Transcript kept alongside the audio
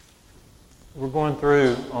We're going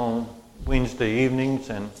through on Wednesday evenings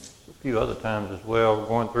and a few other times as well, we're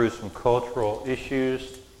going through some cultural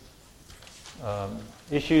issues,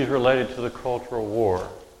 issues related to the cultural war.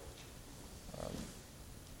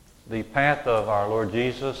 The path of our Lord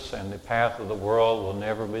Jesus and the path of the world will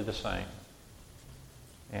never be the same.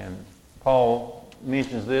 And Paul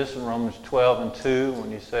mentions this in Romans 12 and 2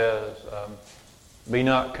 when he says, be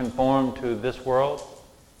not conformed to this world,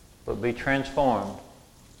 but be transformed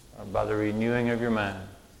by the renewing of your mind.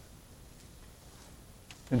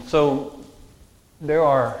 And so there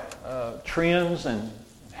are trends and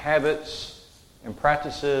habits and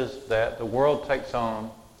practices that the world takes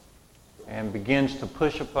on and begins to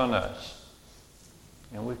push upon us.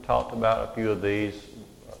 And we've talked about a few of these.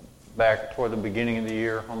 Back toward the beginning of the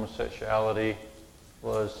year, homosexuality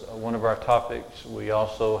was one of our topics. We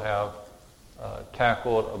also have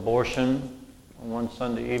tackled abortion on one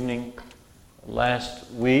Sunday evening.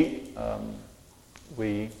 Last week,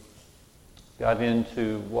 we got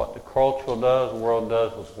into what the cultural does, the world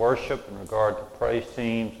does with worship in regard to praise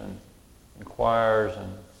teams and choirs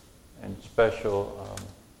and special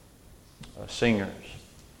singers.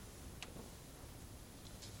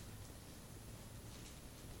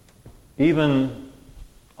 Even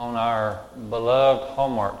on our beloved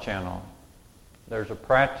Hallmark channel, there's a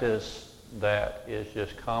practice that is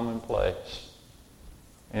just commonplace.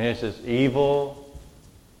 And it's as evil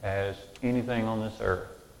as anything on this earth.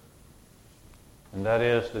 And that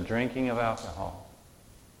is the drinking of alcohol.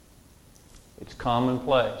 It's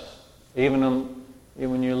commonplace. Even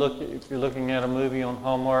when if you're looking at a movie on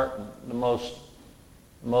Hallmark, the most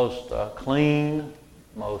clean,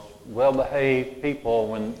 most well-behaved people,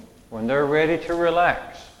 when they're ready to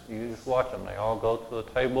relax, you just watch them. They all go to the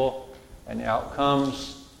table, and out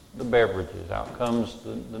comes the beverages. Out comes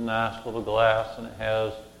the nice little glass, and it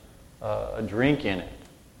has a drink in it.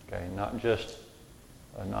 Okay, not just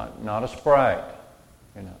not a Sprite,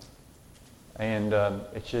 And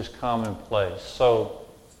it's just commonplace. So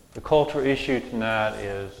the cultural issue tonight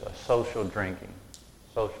is social drinking.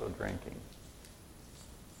 Social drinking.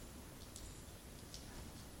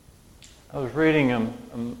 I was reading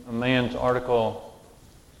a man's article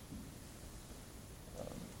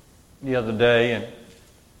the other day, and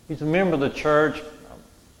he's a member of the church.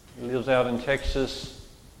 He lives out in Texas.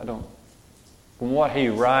 From what he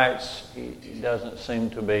writes, he doesn't seem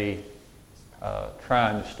to be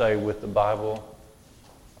trying to stay with the Bible.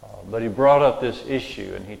 But he brought up this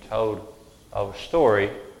issue, and he told of a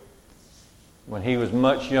story when he was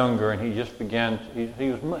much younger, and he just began.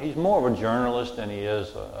 He's more of a journalist than he is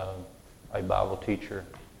a Bible teacher.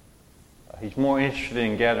 He's more interested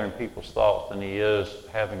in gathering people's thoughts than he is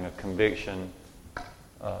having a conviction.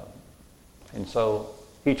 And so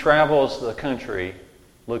he travels the country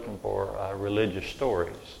looking for religious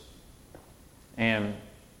stories. And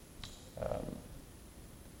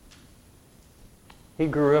he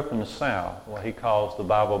grew up in the South, what he calls the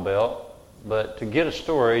Bible Belt. But to do a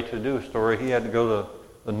story, he had to go to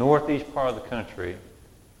the northeast part of the country.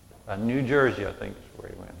 New Jersey, I think is where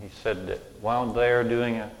he went. He said that while there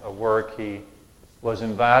doing a work, he was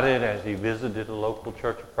invited as he visited a local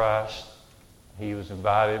Church of Christ. He was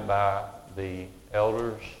invited by the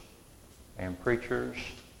elders and preachers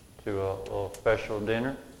to a little special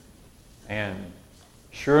dinner. And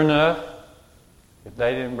sure enough, if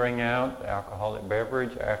they didn't bring out the alcoholic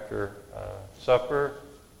beverage after supper,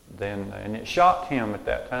 and it shocked him at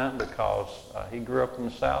that time because he grew up in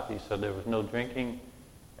the South. He said there was no drinking,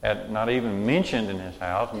 not even mentioned in his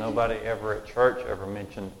house. Nobody ever at church ever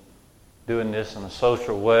mentioned doing this in a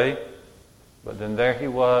social way. But then there he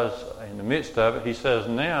was in the midst of it. He says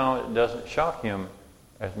now it doesn't shock him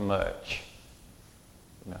as much.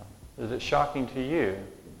 Is it shocking to you?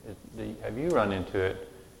 Have you run into it?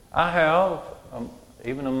 I have,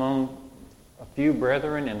 even among a few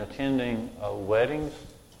brethren in attending weddings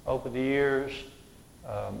over the years,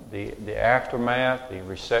 the aftermath, the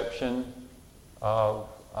reception of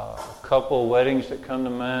a couple of weddings that come to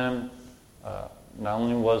mind. Not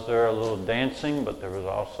only was there a little dancing, but there was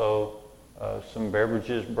also some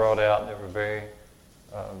beverages brought out that were very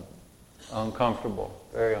uncomfortable,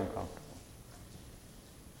 very uncomfortable.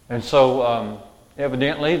 And so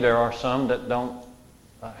evidently there are some that don't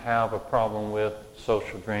have a problem with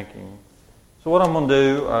social drinking. So what I'm going to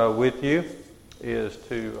do with you is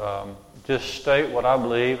to just state what I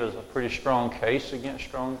believe is a pretty strong case against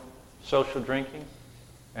strong social drinking,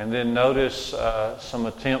 and then notice some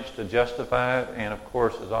attempts to justify it, and of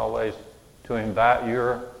course, as always, to invite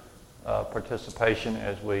your participation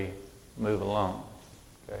as we move along.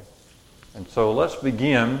 Okay? And so let's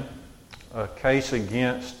begin a case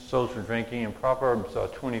against social drinking in Proverbs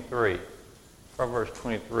 23. Proverbs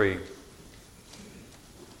 23.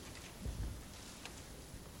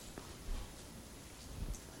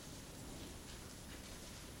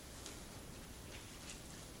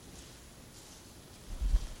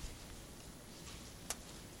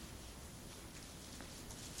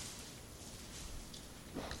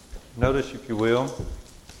 Notice, if you will,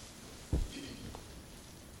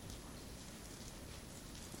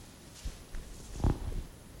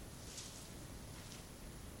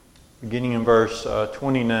 beginning in verse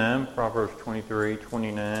 29, Proverbs 23,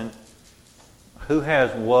 29. Who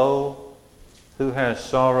has woe? Who has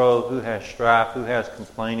sorrow? Who has strife? Who has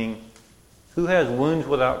complaining? Who has wounds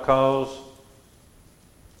without cause?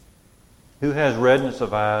 Who has redness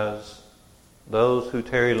of eyes? Those who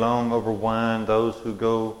tarry long over wine, those who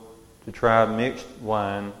go to try mixed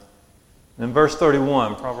wine. In verse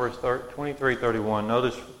 31, Proverbs 23, 31,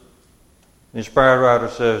 notice the inspired writer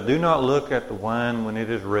says, do not look at the wine when it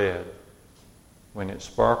is red, when it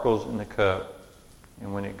sparkles in the cup,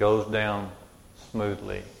 and when it goes down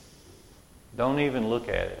smoothly. Don't even look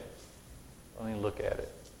at it. Don't even look at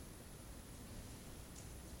it.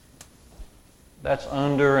 That's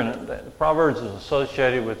under, and the Proverbs is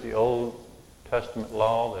associated with the Old Testament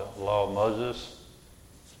law, the law of Moses.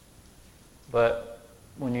 But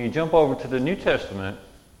when you jump over to the New Testament,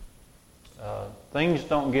 things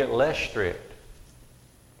don't get less strict.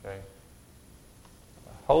 Okay?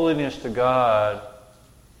 Holiness to God,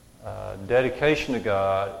 dedication to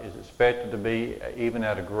God is expected to be even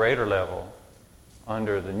at a greater level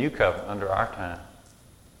under the New Covenant, under our time.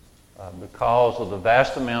 Because of the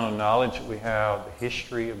vast amount of knowledge that we have, the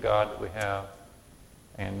history of God that we have.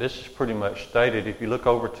 And this is pretty much stated. If you look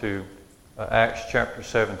over to Acts chapter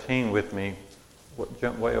 17 with me,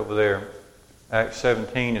 jump way over there. Acts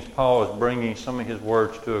 17, as Paul is bringing some of his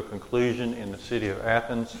words to a conclusion in the city of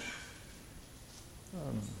Athens.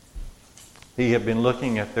 He had been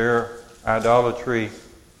looking at their idolatry.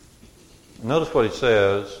 Notice what he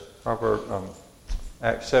says,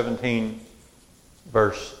 Acts 17,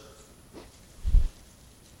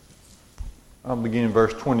 I'll begin in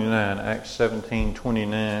verse 29, Acts 17,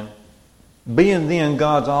 29. Being then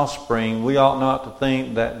God's offspring, we ought not to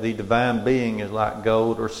think that the divine being is like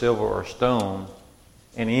gold or silver or stone,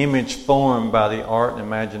 an image formed by the art and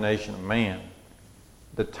imagination of man.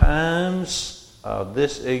 The times of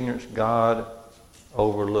this ignorance God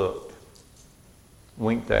overlooked,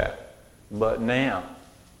 winked at. But now,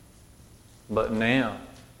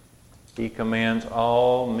 He commands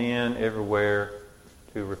all men everywhere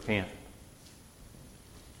to repent.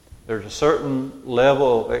 There's a certain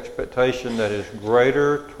level of expectation that is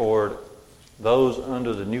greater toward those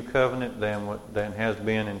under the new covenant than has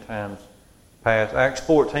been in times past. Acts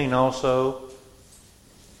 14 also,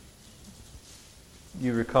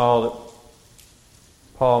 you recall that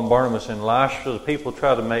Paul and Barnabas and Lystra, the people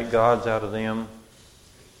try to make gods out of them,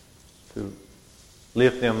 to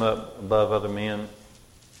lift them up above other men.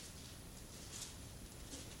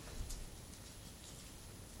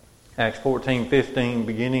 Acts 14:15,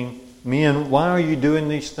 beginning, men, why are you doing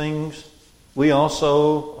these things? We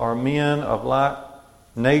also are men of like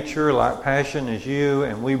nature, like passion as you,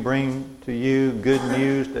 and we bring to you good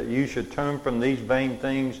news that you should turn from these vain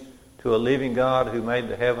things to a living God who made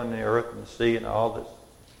the heaven, the earth, and the sea, and all that's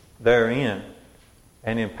therein.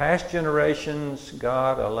 And in past generations,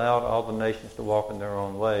 God allowed all the nations to walk in their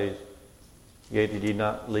own ways, yet He did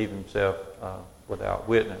not leave Himself without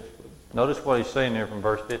witness. Notice what he's saying there from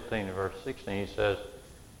verse 15 to verse 16.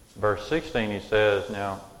 Verse 16 he says,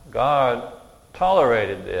 now God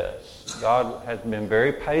tolerated this. God has been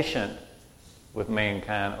very patient with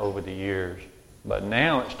mankind over the years. But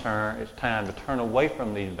now it's time to turn away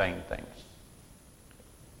from these vain things.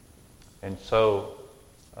 And so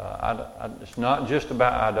it's not just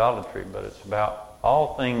about idolatry, but it's about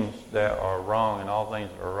all things that are wrong and all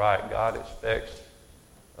things that are right. God expects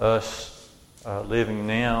us living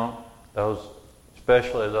now,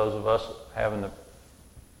 especially those of us having the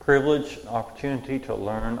privilege and opportunity to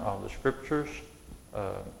learn of the Scriptures,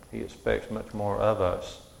 He expects much more of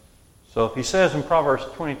us. So if He says in Proverbs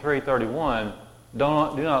 23:31, do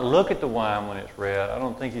not look at the wine when it's red, I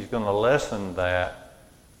don't think He's going to lessen that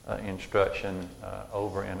instruction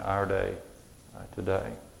over in our day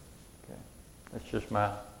today. Okay. That's just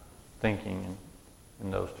my thinking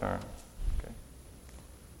in those terms.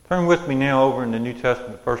 Turn with me now over in the New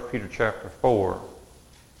Testament, 1 Peter chapter 4.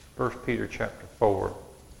 1 Peter chapter 4.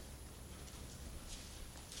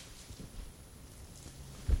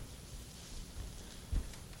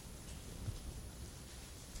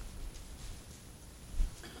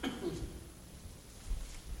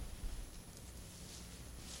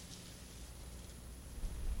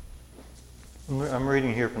 I'm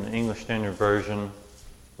reading here from the English Standard Version,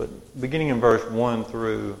 but beginning in verse 1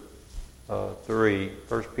 through 3,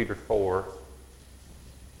 1 Peter 4,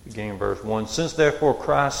 beginning in verse 1. Since therefore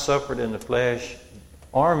Christ suffered in the flesh,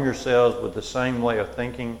 arm yourselves with the same way of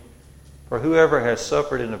thinking, for whoever has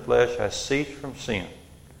suffered in the flesh has ceased from sin,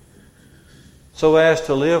 so as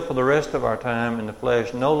to live for the rest of our time in the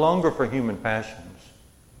flesh, no longer for human passions,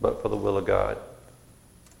 but for the will of God.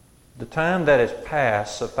 The time that is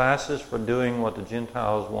past suffices for doing what the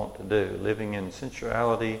Gentiles want to do, living in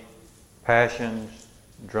sensuality, passions,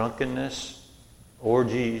 drunkenness,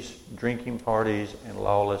 orgies, drinking parties, and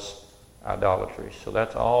lawless idolatry. So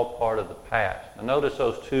that's all part of the past. Now notice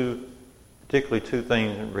those particularly two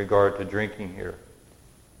things in regard to drinking here.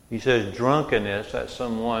 He says drunkenness, that's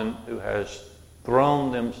someone who has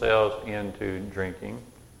thrown themselves into drinking.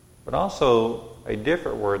 But also a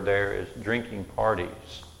different word there is drinking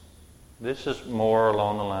parties. This is more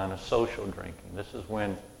along the line of social drinking. This is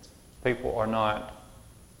when people are not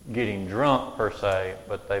getting drunk per se,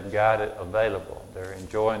 but they've got it available.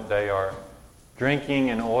 They are drinking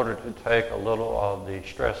in order to take a little of the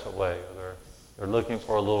stress away. They're looking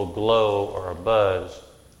for a little glow or a buzz.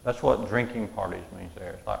 That's what drinking parties means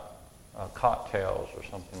there. It's like cocktails or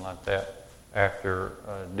something like that after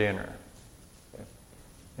dinner. Okay.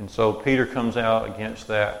 And so Peter comes out against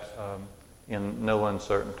that in no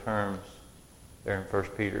uncertain terms there in 1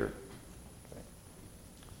 Peter. Okay.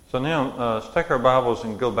 So now let's take our Bibles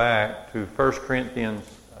and go back to 1 Corinthians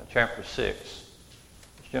chapter 6.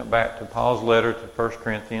 Let's jump back to Paul's letter to 1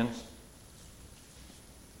 Corinthians.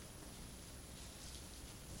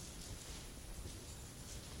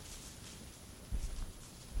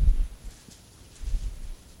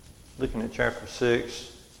 Looking at chapter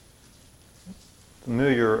 6,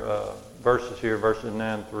 familiar verses here, verses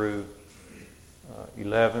 9 through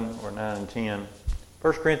 11, or 9 and 10.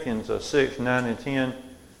 1 Corinthians 6, 9 and 10.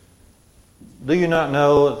 Do you not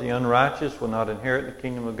know that the unrighteous will not inherit the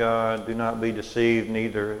kingdom of God? Do not be deceived,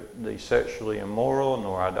 neither the sexually immoral,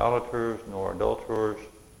 nor idolaters, nor adulterers,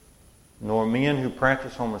 nor men who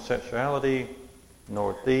practice homosexuality,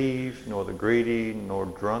 nor thieves, nor the greedy, nor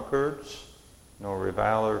drunkards, nor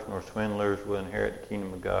revilers, nor swindlers will inherit the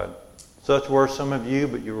kingdom of God. Such were some of you,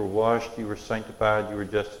 but you were washed, you were sanctified, you were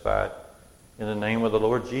justified in the name of the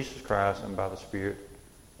Lord Jesus Christ and by the Spirit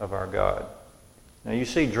of our God. Now you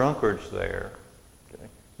see drunkards there. Okay?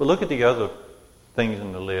 But look at the other things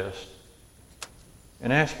in the list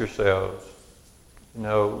and ask yourselves,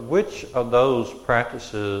 which of those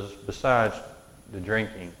practices besides the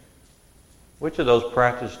drinking, which of those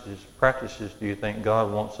practices do you think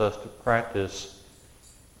God wants us to practice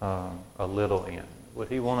a little in? Would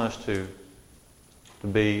He want us to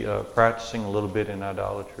be practicing a little bit in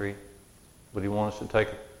idolatry? Would He want us to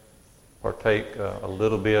partake a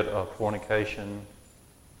little bit of fornication,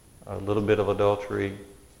 a little bit of adultery?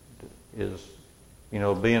 Is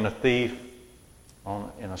being a thief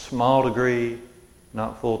in a small degree,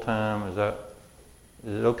 not full time? Is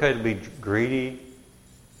it okay to be greedy?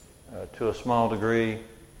 To a small degree,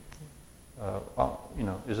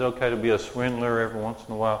 is it okay to be a swindler every once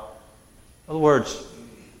in a while? In other words,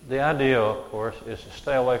 the idea, of course, is to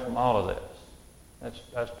stay away from all of this.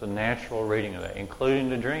 That's the natural reading of that,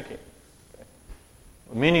 including the drinking. Okay.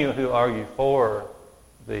 Many who argue for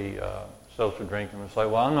the social drinking will say,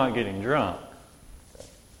 well, I'm not getting drunk. Okay.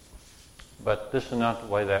 But this is not the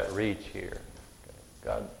way that reads here.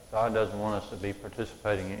 Okay. God doesn't want us to be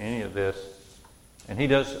participating in any of this. And He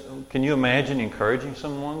does. Can you imagine encouraging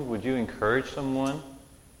someone? Would you encourage someone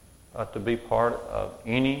to be part of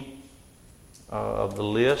any of the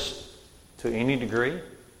list to any degree?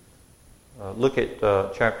 Look at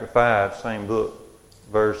chapter 5, same book,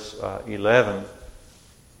 verse 11.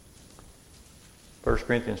 1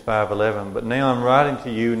 Corinthians 5:11. But now I'm writing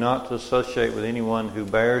to you not to associate with anyone who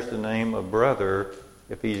bears the name of brother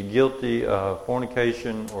if he's guilty of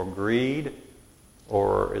fornication or greed,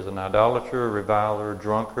 or is an idolater, reviler,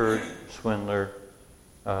 drunkard, swindler.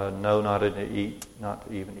 No, not to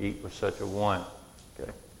even eat with such a one.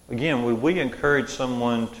 Okay. Again, would we encourage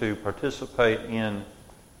someone to participate in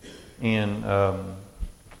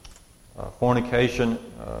fornication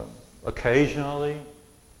occasionally?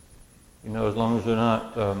 As long as they're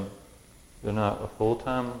not a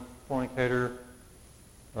full-time fornicator.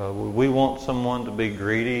 Would we want someone to be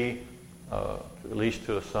greedy, at least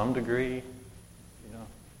to some degree?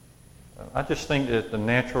 I just think that the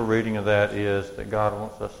natural reading of that is that God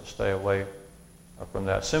wants us to stay away from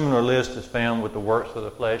that. Similar list is found with the works of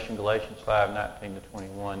the flesh in Galatians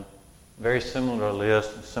 5:19-21. Very similar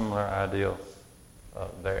list and similar idea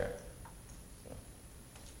there.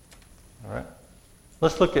 All right.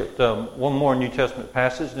 Let's look at one more New Testament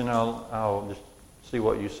passage, and I'll just see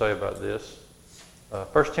what you say about this.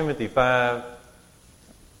 1 Timothy 5,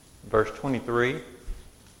 verse 23.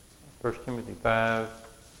 1 Timothy 5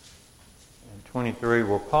 and 23,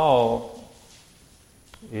 where Paul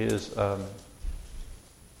is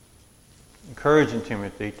encouraging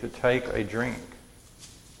Timothy to take a drink,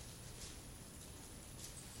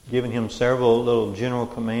 giving him several little general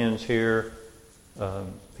commands here,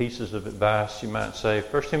 pieces of advice, you might say.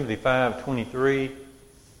 1 Timothy 5:23,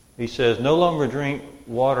 he says, "No longer drink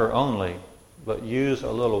water only, but use a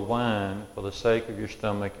little wine for the sake of your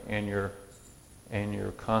stomach and your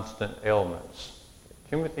constant ailments."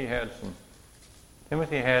 Timothy had some,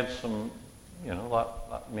 like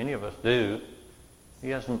many of us do. He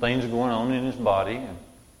has some things going on in his body,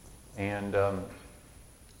 and the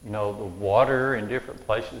water in different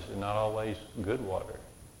places is not always good water.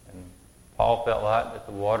 And Paul felt like that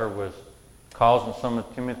the water was causing some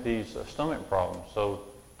of Timothy's stomach problems. So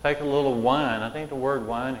take a little wine. I think the word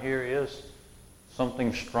wine here is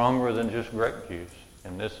something stronger than just grape juice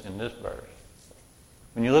in this verse.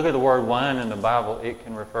 When you look at the word wine in the Bible, it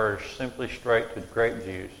can refer simply straight to grape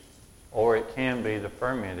juice, or it can be the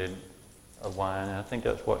fermented wine, and I think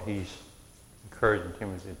that's what he's encouraging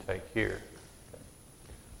Timothy to take here.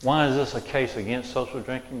 Why is this a case against social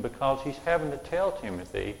drinking? Because he's having to tell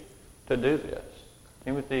Timothy to do this.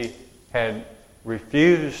 Timothy had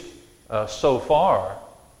refused so far.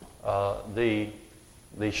 The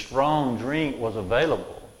strong drink was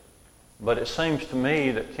available, but it seems to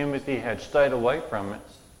me that Timothy had stayed away from it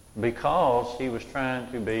because he was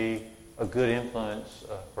trying to be a good influence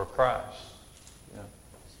for Christ.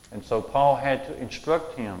 And so Paul had to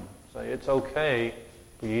instruct him, say it's okay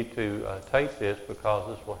for you to take this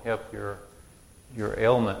because this will help your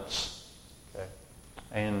ailments. Okay?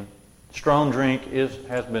 And strong drink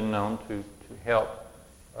has been known to help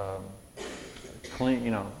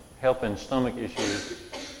clean, help in stomach issues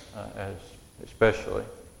especially.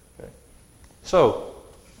 Okay? So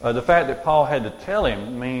the fact that Paul had to tell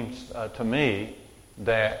him means to me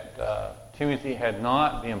that Timothy had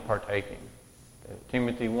not been partaking.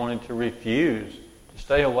 Timothy wanted to refuse, to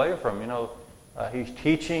stay away from. He's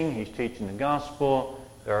teaching the gospel.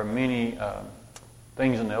 There are many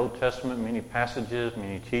things in the Old Testament, many passages,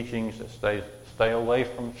 many teachings that stay away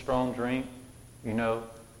from strong drink,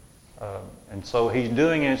 and so he's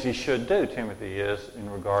doing as he should do, Timothy is, in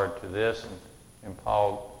regard to this, and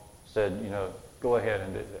Paul said, go ahead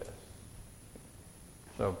and do this.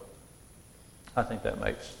 So I think that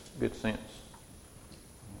makes good sense.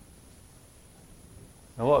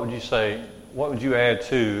 Now, what would you say? What would you add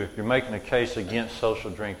to, if you're making a case against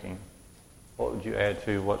social drinking, what would you add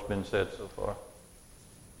to what's been said so far?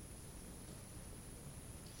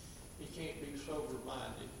 You can't be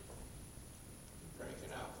sober-minded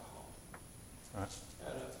drinking alcohol. Right.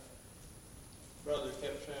 And a brother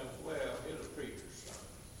kept saying, well, he's a preacher's son.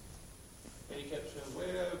 And he kept saying,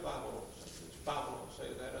 well, the Bible don't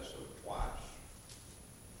say that. I said twice,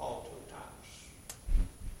 all 2 times.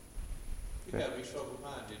 You've got to be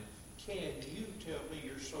sober-minded. Can you tell me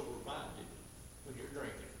you're sober-minded when you're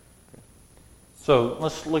drinking? So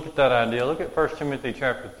let's look at that idea. Look at 1 Timothy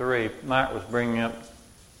chapter 3. Mike was bringing up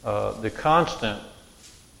the constant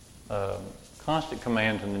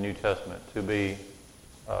commands in the New Testament to be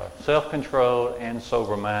self-controlled and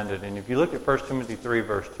sober-minded. And if you look at 1 Timothy 3,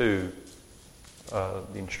 verse 2, the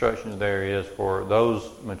instructions there is for those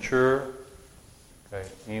mature, okay,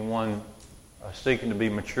 anyone seeking to be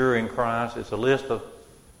mature in Christ. It's a list of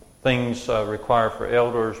things required for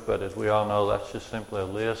elders, but as we all know, that's just simply a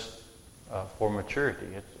list for maturity.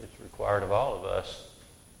 It's required of all of us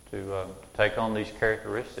to take on these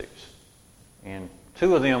characteristics. And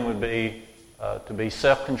 2 of them would be to be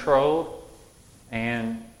self-controlled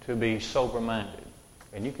and to be sober-minded.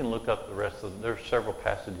 And you can look up the rest of them. There are several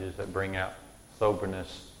passages that bring out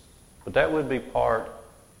soberness. But that would be part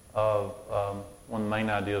of one of the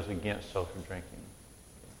main ideas against social drinking.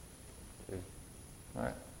 All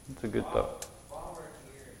right. That's a good thought. While we're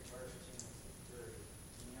here in 1 Timothy 3,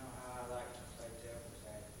 you know how I like to play devil's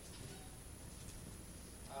advocate.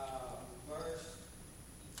 Verse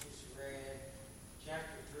you just read,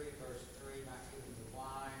 chapter 3, verse 3, not giving the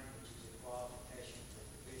wine, which is a qualification for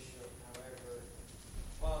the bishop. However,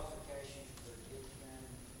 qualification for deacon.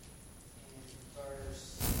 In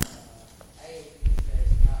verse 8, it says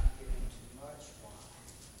not giving too much wine.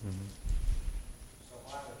 Mm-hmm. So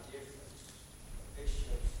why the difference? A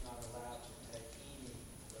bishop's not allowed to take any,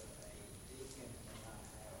 but a deacon cannot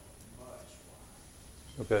have much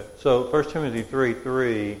wine. Okay, so 1 Timothy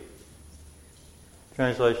 3:3,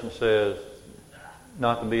 translation says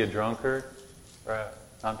not to be a drunkard, right?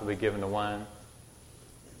 Not to be given to wine.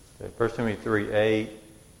 1 Timothy 3:8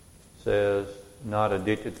 says, not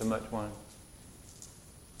addicted to much wine.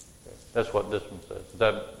 That's what this one says. Is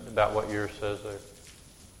that about what yours says there?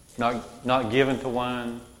 Not given to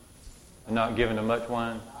wine, and not given to much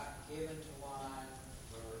wine? Not given to wine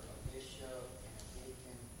for a bishop and a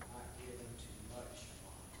deacon, not given to much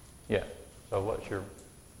wine. Yeah. So what's your question?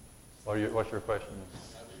 How we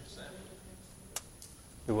could sample it.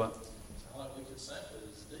 Do what? How like we could sample it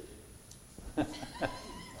as a deacon. I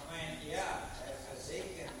mean, yeah, as a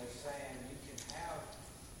deacon, they're saying you can have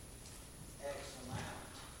X amount,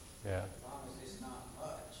 Yeah. as long as it's not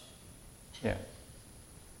much. Yeah.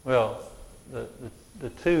 Well, the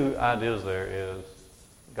two ideas there is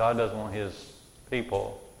God doesn't want His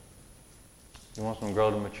people, He wants them to grow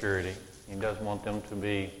to maturity. He doesn't want them to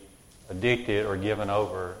be addicted or given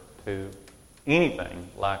over to anything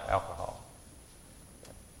like alcohol.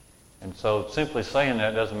 And so simply saying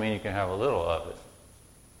that doesn't mean you can have a little of it.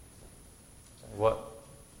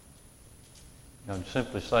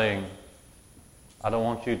 Simply saying, I don't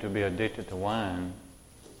want you to be addicted to wine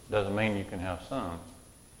doesn't mean you can have some.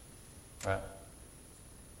 Right?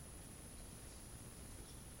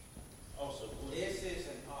 Also, This isn't,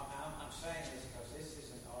 I'm saying this because this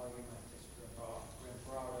is an argument that's been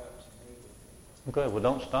brought up to me before. Okay, well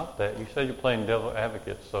don't stop that. You said you're playing devil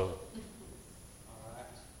advocate, so All right?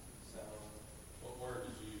 So, what word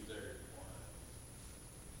did you use there?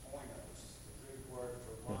 oinos, the Greek word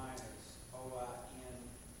for wine is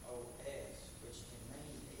O-I-N-O-S, which can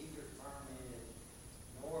mean either fermented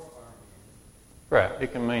nor fermented. right,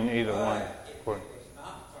 it can mean either one. But if it was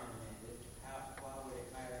not fermented, why would it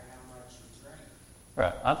matter how much you drink?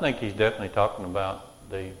 Right. I think he's definitely talking about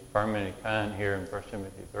the fermented kind here in 1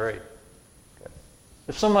 Timothy 3. Okay.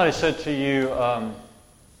 If somebody said to you,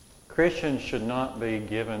 Christians should not be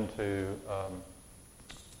given to,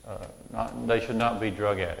 they should not be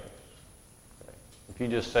drug addicts. Okay. If you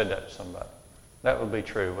just said that to somebody, that would be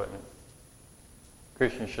true, wouldn't it?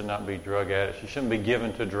 Christians should not be drug addicts. You shouldn't be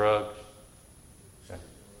given to drugs. Okay.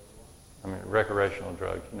 I mean, recreational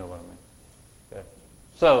drugs, you know what I mean. Okay.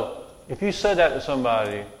 So, if you said that to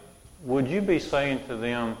somebody, would you be saying to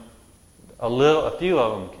them, a few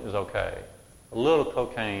of them is okay, a little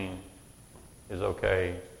cocaine is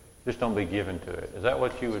okay, just don't be given to it? Is that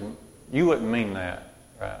what you wouldn't mean that,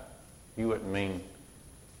 right? You wouldn't mean,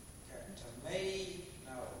 To me,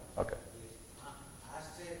 no. okay. If I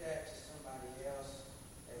said that to somebody else,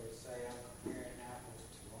 they would say I'm comparing apples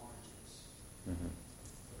to oranges. Mm-hmm.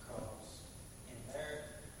 Because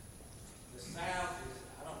the South is,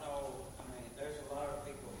 I don't know, I mean, there's a lot of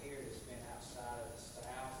people here that's been outside of the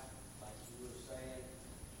South, like you were saying.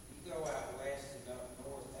 You go out west and up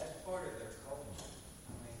north, that's part of their culture.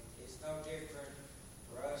 I mean, it's no different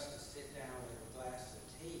for us to sit down with a glass of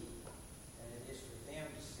tea than it is for them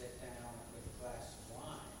to sit down with a glass of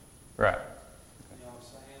wine. Right, You know what I'm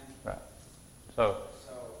saying? right. So,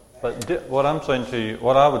 So, but what I'm saying to you,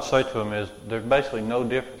 what I would say to them is there's basically no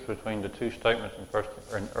difference between the two statements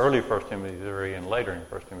in early 1 Timothy 3 and later in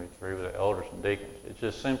 1 Timothy 3 with the elders and deacons. It's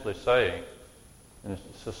just simply saying, and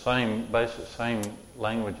it's the same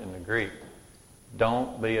language in the Greek,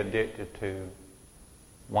 don't be addicted to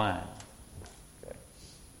wine. Okay.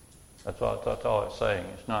 That's all it's saying.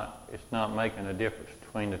 It's not making a difference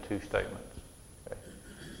between the two statements. Okay.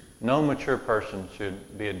 No mature person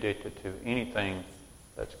should be addicted to anything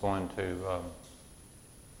that's going to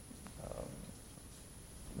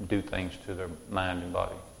do things to their mind and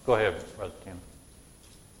body. Go ahead, Brother Tim.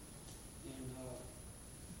 In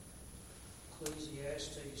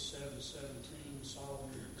Ecclesiastes 7:17, Solomon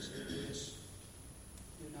said this,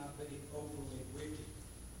 do not be overly wicked.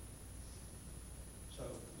 So,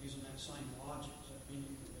 using that same logic, does that mean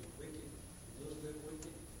you can be wicked, a little bit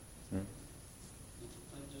wicked? Hmm?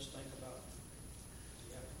 Just think about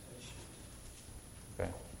the application.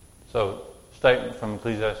 Okay. So, statement from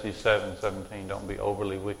Ecclesiastes 7:17, don't be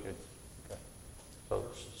overly wicked. Okay. So,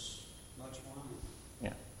 Versus much wine.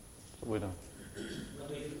 yeah. So we don't.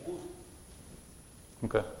 Really either one.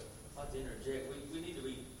 Okay. I'd like to interject. We need to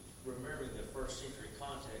be remembering the first century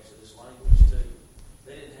context of this language too.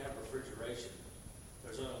 They didn't have refrigeration.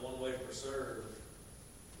 There's only one way to preserve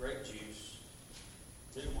grape juice,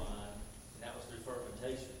 new wine, and that was through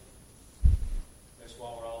fermentation. That's why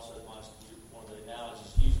we're also, one of the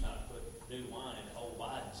analogies used, not to put new wine in old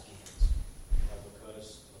wine skins,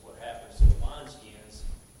 because of what happens to the wine skins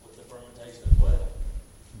with the fermentation as well.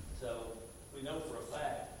 So we know for a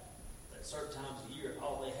fact that certain times of year,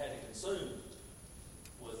 all they had to consume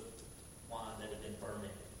was wine that had been fermented.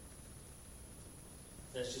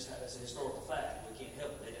 That's a historical fact. We can't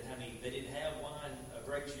help it. They didn't have wine,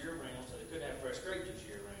 grape year-round, so they couldn't have fresh grape juice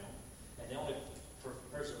year-round. And the only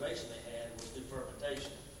preservation they had was through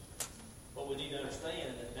fermentation. But we need to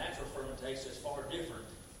understand that natural fermentation is far different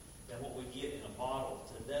than what we get in a bottle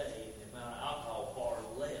today. The amount of alcohol far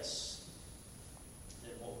less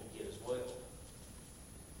than what we get as well.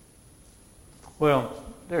 Well,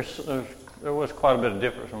 there was quite a bit of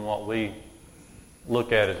difference from what we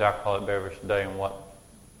look at as alcoholic beverage today and what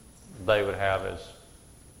they would have as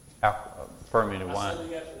fermented wine.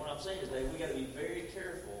 What I'm saying is that we got to be very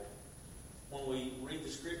careful when we read the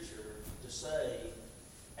scripture to say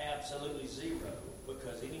absolutely zero,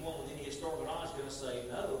 because anyone with any historical knowledge is going to say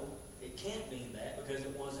no, it can't mean that because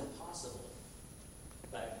it wasn't possible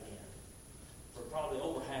back then. For probably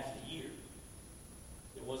over half the year,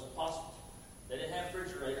 it wasn't possible. They didn't have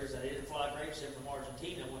refrigerators, and they didn't fly grapes in from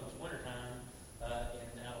Argentina when it was wintertime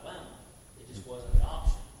in Alabama. It just wasn't an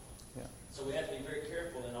option. Yeah. So we have to be very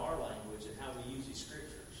careful in our language and how we use these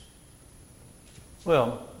scriptures.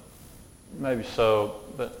 Well, maybe so,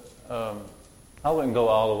 but I wouldn't go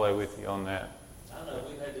all the way with you on that. I know,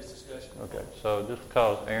 we've had this discussion before. Okay, so just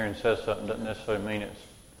because Aaron says something doesn't necessarily mean it's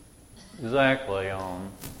exactly on.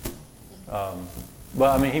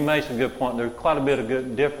 But I mean, he makes a good point. There's quite a bit of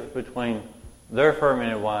good difference between their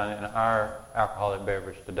fermented wine and our alcoholic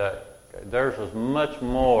beverage today. Okay, theirs was much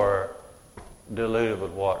more diluted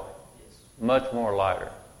with water, Yes. much more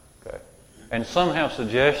lighter. Okay, and some have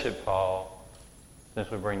suggested, Paul, since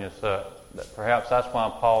we bring this up, that perhaps that's why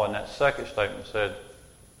Paul in that second statement said,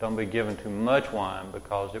 don't be given too much wine,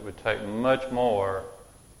 because it would take much more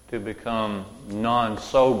to become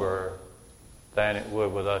non-sober than it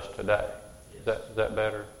would with us today. Yes. Is that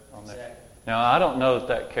better on that? Exactly. Now, I don't know if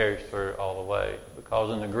that carries through all the way, because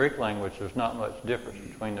in the Greek language there's not much difference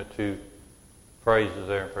between the two phrases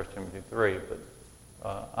there in 1 Timothy 3, but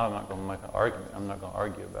I'm not going to make an argument. I'm not going to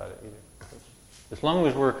argue about it either. As long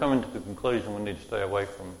as we're coming to the conclusion we need to stay away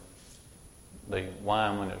from the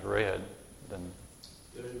wine when it's red, then...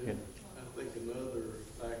 David, I think another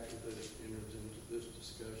factor that enters into this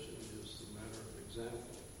discussion is the matter of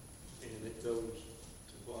example. And it goes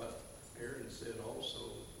to what Aaron said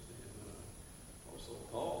also, and also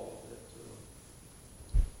Paul, that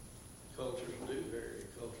cultures do vary.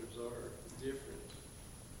 Cultures are different.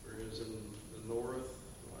 Whereas in the north,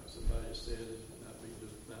 like somebody said, it might be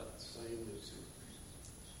just about the same as a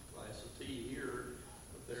glass of tea here,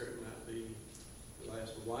 but there it might be a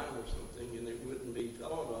glass of wine or something, and it wouldn't be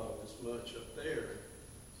thought of as much up there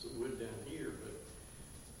as it would down here. But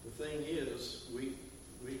the thing is, we've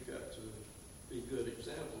got to be good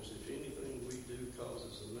examples. If anything we do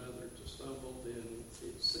causes another to stumble, then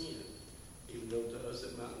it's sin, even though to us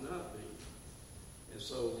it might not be. And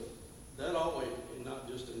so that always, and not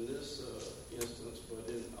just in this instance, but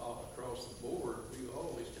in across the board, we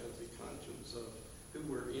always got to be conscious of who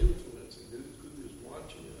we're influencing, who is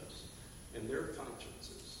watching us, and their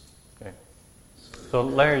consciences. Okay. So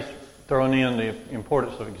Larry's throwing in the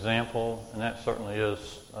importance of example, and that certainly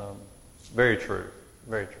is very true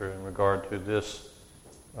in regard to this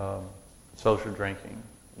social drinking.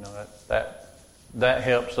 You know, that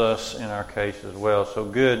helps us in our case as well. So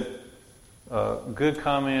good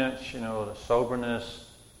comments. You know, the soberness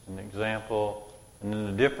and the example, and then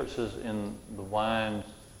the differences in the wines.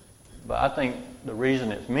 But I think the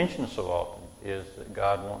reason it's mentioned so often is that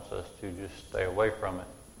God wants us to just stay away from it,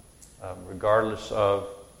 regardless of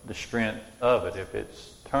the strength of it. If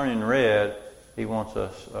it's turning red, He wants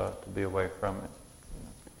us to be away from it.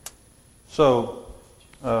 So,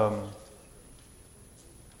 David,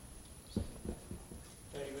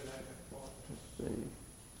 I let's see.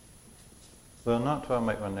 Well, not till I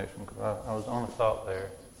make my next one, because I was on a thought there.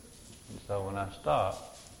 And so when I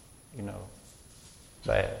stop, you know,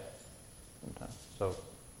 bad sometimes. So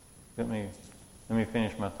let me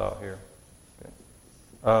finish my thought here. Okay.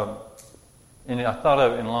 And I thought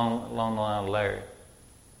of it along the line of Larry.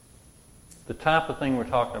 The type of thing we're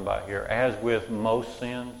talking about here, as with most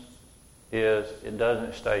sins, is it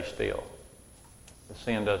doesn't stay still. The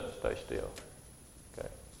sin doesn't stay still. Okay.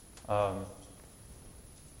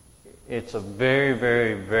 It's a very,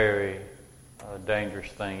 very, very dangerous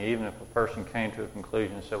thing. Even if a person came to a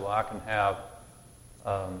conclusion and said, well, I can have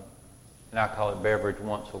an alcoholic beverage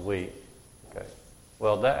once a week. Okay.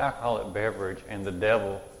 Well, that alcoholic beverage and the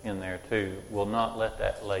devil in there too will not let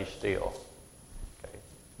that lay still. Okay.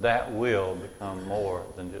 That will become more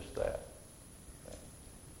than just that.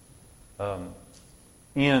 Okay.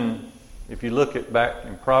 If you look at back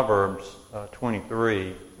in Proverbs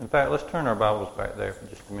 23, in fact, let's turn our Bibles back there for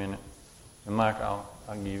just a minute. And Mike, I'll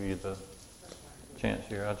give you the chance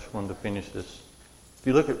here. I just wanted to finish this. If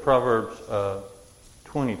you look at Proverbs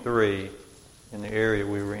 23, in the area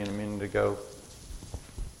we were in a minute ago.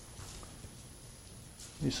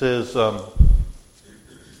 He says,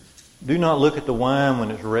 do not look at the wine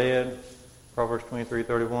when it's red, Proverbs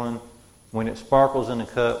 23:31, when it sparkles in the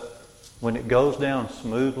cup, when it goes down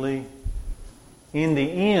smoothly. In the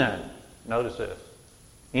end, notice this,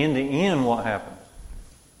 in the end what happens?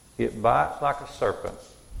 It bites like a serpent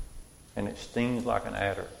and it stings like an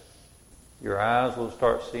adder. Your eyes will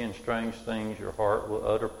start seeing strange things. Your heart will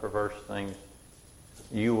utter perverse things.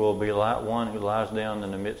 You will be like one who lies down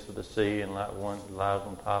in the midst of the sea and like one who lies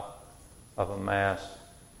on top of a mast.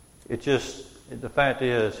 The fact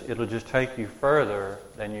is, it'll just take you further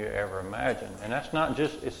than you ever imagined. And that's not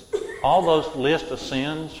just, it's all those lists of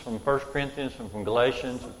sins from 1 Corinthians and from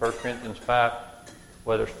Galatians and 1 Corinthians 5,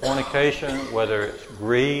 whether it's fornication, whether it's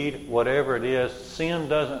greed, whatever it is, sin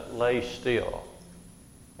doesn't lay still.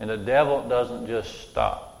 And the devil doesn't just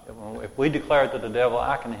stop. If we declare to the devil,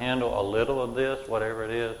 I can handle a little of this, whatever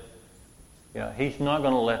it is, he's not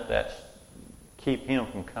going to let that keep him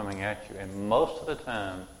from coming at you. And most of the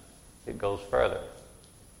time, it goes further.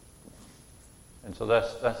 And so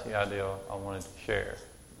that's the idea I wanted to share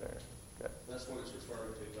there. Okay. That's what it's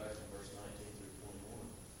referring to back in verse 19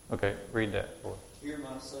 through 21. Okay, read that for us. Hear,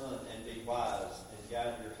 my son, and be wise, and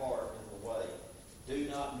guide your heart in the way. Do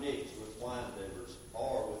not mix with wine bibbers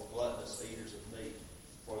or with gluttonous eaters of meat,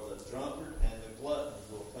 for the drunkard and the glutton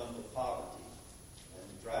will come to poverty,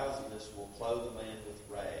 and drowsiness will clothe a man with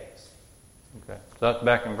rags. Okay, so that's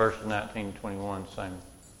back in verses 19 and 21,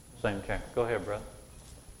 same chapter. Go ahead, brother.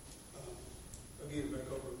 Again, back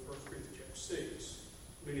over to 1 Corinthians chapter 6,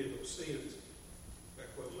 many of those sins, back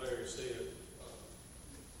what Larry said,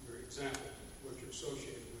 your example, what you're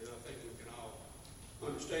associated with, I think we can all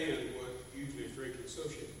understand what usually is drinking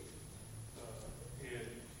associated with. And,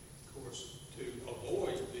 of course, to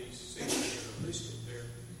avoid these sins that are listed there,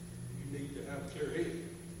 you need to have a clear head.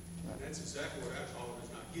 And that's exactly what alcohol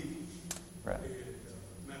does not give you. Right.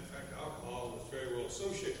 And, matter of fact, alcohol is very well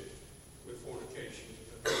associated with fornication.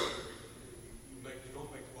 You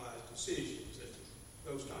don't make wise decisions and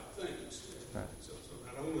those type of things. Right. So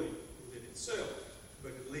not only within itself,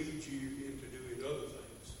 but it leads you into doing other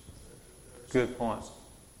things. Good point.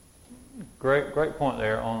 Great point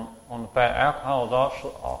there on the fact alcohol is also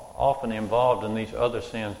often involved in these other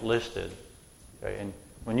sins listed. Okay, and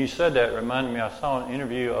when you said that, it reminded me, I saw an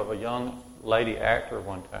interview of a young lady actor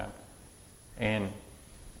one time, and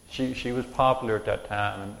she was popular at that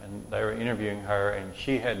time, and they were interviewing her, and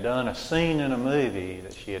she had done a scene in a movie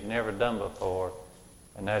that she had never done before,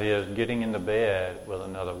 and that is getting into bed with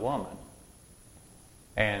another woman.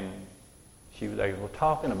 And they were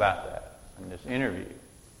talking about that in this interview.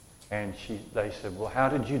 And they said, well, how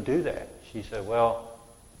did you do that? She said, well,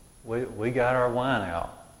 we got our wine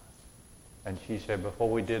out. And she said, before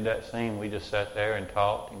we did that scene, we just sat there and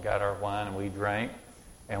talked and got our wine and we drank.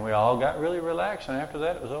 And we all got really relaxed. And after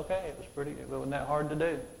that, it was okay. It wasn't that hard to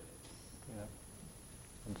do.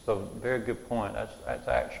 And so, very good point. That's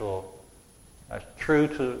true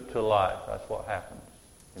to life. That's what happens.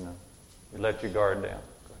 You let your guard down.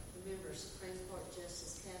 Remember Supreme Court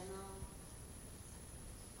Justice Kavanaugh?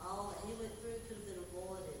 All that he went through could have been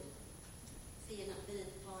avoided if he had not been at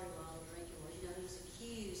the party while the drinking was. He was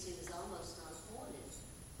accused. He was almost not appointed.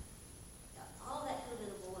 All that could have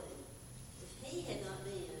been avoided if he had not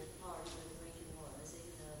been at the party where the drinking was.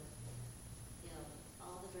 Even though,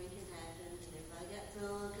 all the drinking happened and everybody got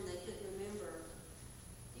drunk and they couldn't remember.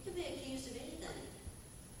 You could be accused of anything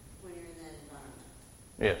when you're in that environment.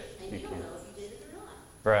 Yes. And you don't know if you did it or not.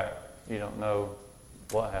 Right. You don't know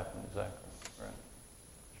what happened exactly. Right.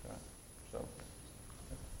 That's right. So.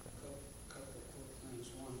 Couple of quick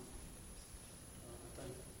things. One, I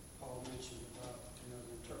think Paul mentioned about the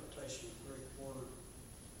interpretation of the Greek word.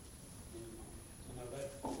 And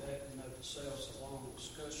that in of itself is a long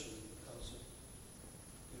discussion because it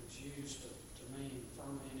was used to mean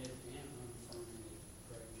fermented and unfermented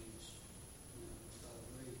grape juice.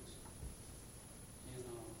 Greeks. And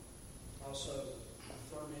also,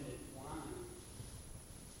 fermented wine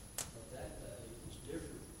of that day is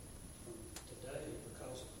different from today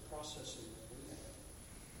because of the processing that we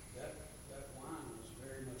have. That wine was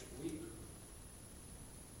very much weaker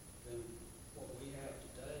than what we have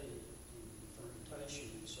today in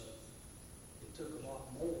fermentation, and so it took a lot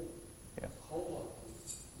more, a whole lot more,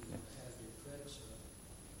 to have the effects of it.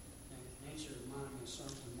 And Nancy reminded me of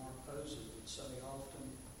something Mark Posey would say often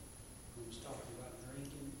when he was talking about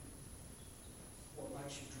drinking. What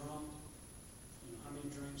makes you drunk? How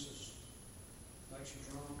many drinks makes you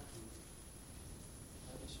drunk?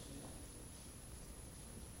 How do you say that?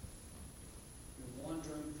 You're one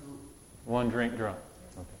drink drunk. One drink drunk.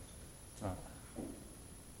 Okay. All right.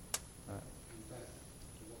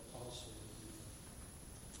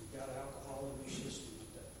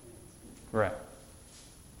 Right.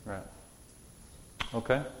 Right.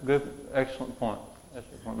 Okay. Good. Excellent point.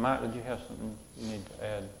 Excellent point. Mike, did you have something you need to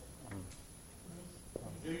add?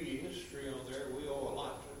 Do your history on there, we owe a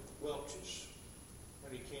lot to Welch's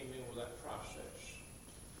when he came in with that process.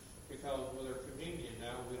 Because with our communion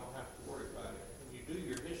now, we don't have to worry about it. When you do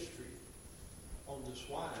your history on this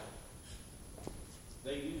wine,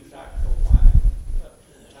 they used actual wine up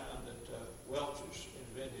to the time that Welch's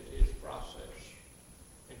invented his process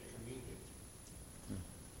in communion.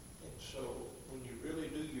 And so when you really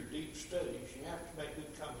do your deep studies, you have to make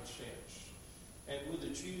good common sense. And with the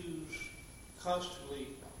Jews constantly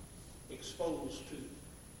exposed to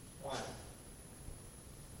wine,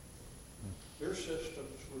 their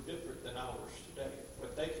systems were different than ours today.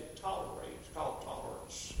 What they could tolerate is called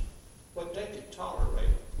tolerance. What they could tolerate,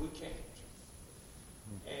 we can't.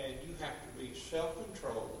 And you have to be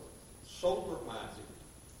self-controlled, sober-minded,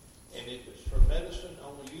 and if it's for medicine,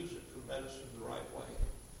 only use it for medicine the right way.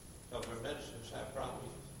 Because our medicines have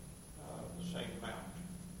probably the same amount.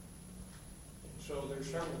 And so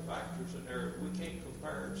there's several factors in there. We can't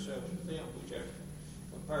compare ourselves to them. We just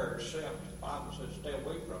compare ourselves. The Bible says stay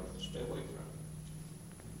away from it, stay away from it.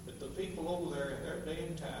 But the people over there in their day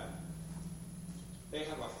and time, they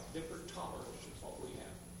have a different tolerance than what we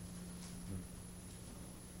have.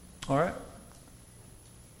 All right.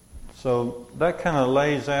 So that kind of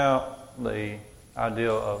lays out the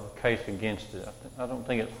idea of a case against it. I don't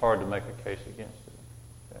think it's hard to make a case against it.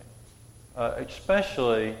 Okay.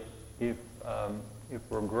 Especially if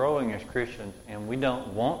we're growing as Christians and we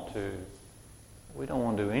don't want to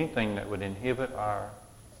do anything that would inhibit our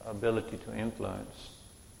ability to influence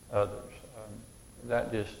others.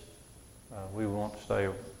 We want to stay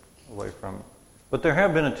away from it. But there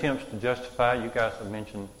have been attempts to justify it. You guys have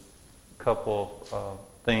mentioned a couple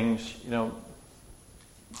things. You know,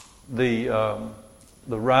 the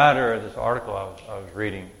writer of this article I was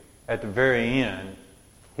reading, at the very end,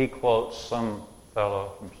 he quotes some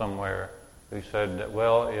fellow from somewhere who said that,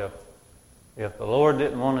 well, if the Lord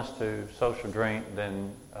didn't want us to social drink,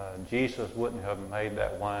 then Jesus wouldn't have made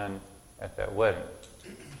that wine at that wedding.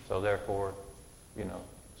 So therefore,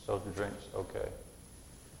 social drink's okay.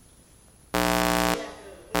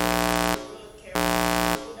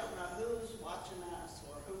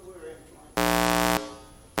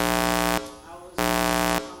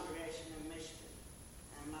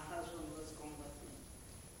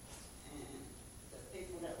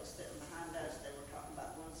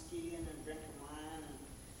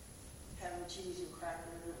 Cheese and cracker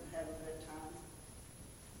and have a good time.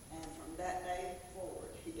 And from that day forward,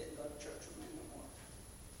 he didn't go to church with me no more.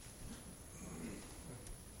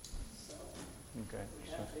 So Okay. we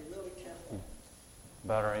have to be really careful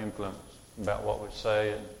About our influence, about what we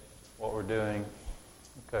say and what we're doing.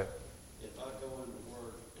 Okay. If I go into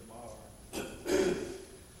work tomorrow and the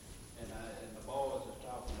boys is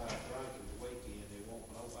talking about drinking the weekend, they won't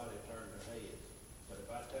nobody turn their head. But if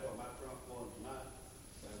I tell them I drunk one tonight,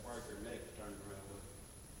 they'll break their neck to turn around with it.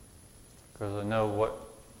 Because I know what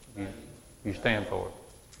you stand for.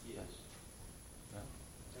 Yes.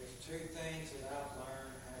 There's two things that I've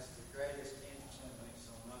learned has the greatest influence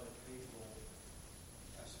on other people,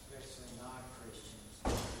 especially non-Christians.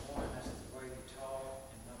 Number one, that's the way you talk,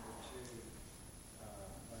 and number two,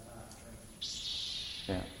 by not drinking.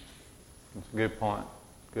 Yeah. That's a good point.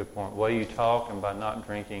 Good point. The way you talk and by not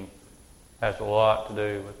drinking has a lot to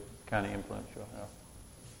do with the kind of influence you'll have.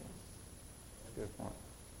 That's a good point.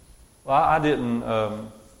 Well,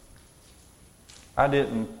 I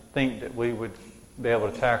didn't think that we would be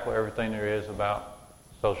able to tackle everything there is about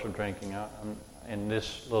social drinking in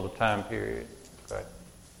this little time period. Okay.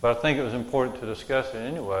 But I think it was important to discuss it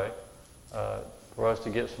anyway, for us to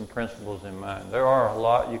get some principles in mind. There's a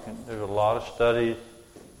lot of studies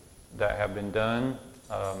that have been done,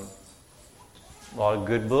 a lot of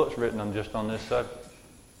good books written on this subject.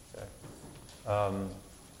 Okay.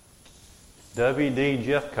 W.D.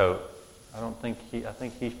 Jeffcoat, I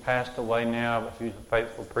think he's passed away now, but he was a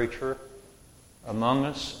faithful preacher among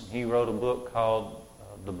us. He wrote a book called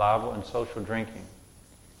The Bible and Social Drinking.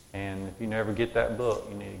 And if you never get that book,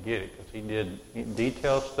 you need to get it, because he did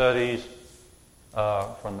detailed studies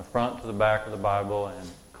from the front to the back of the Bible and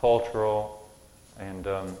cultural. And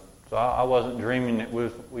so I wasn't dreaming that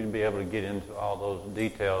we'd be able to get into all those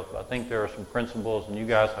details. But I think there are some principles, and you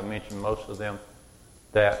guys have mentioned most of them,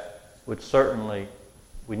 that would certainly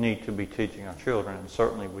we need to be teaching our children, and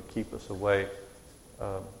certainly would keep us away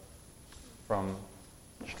from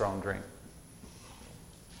strong drink.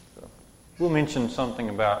 So, we'll mention something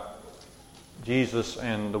about Jesus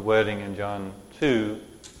and the wedding in John 2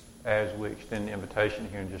 as we extend the invitation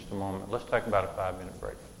here in just a moment. Let's take about a 5-minute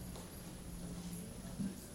break.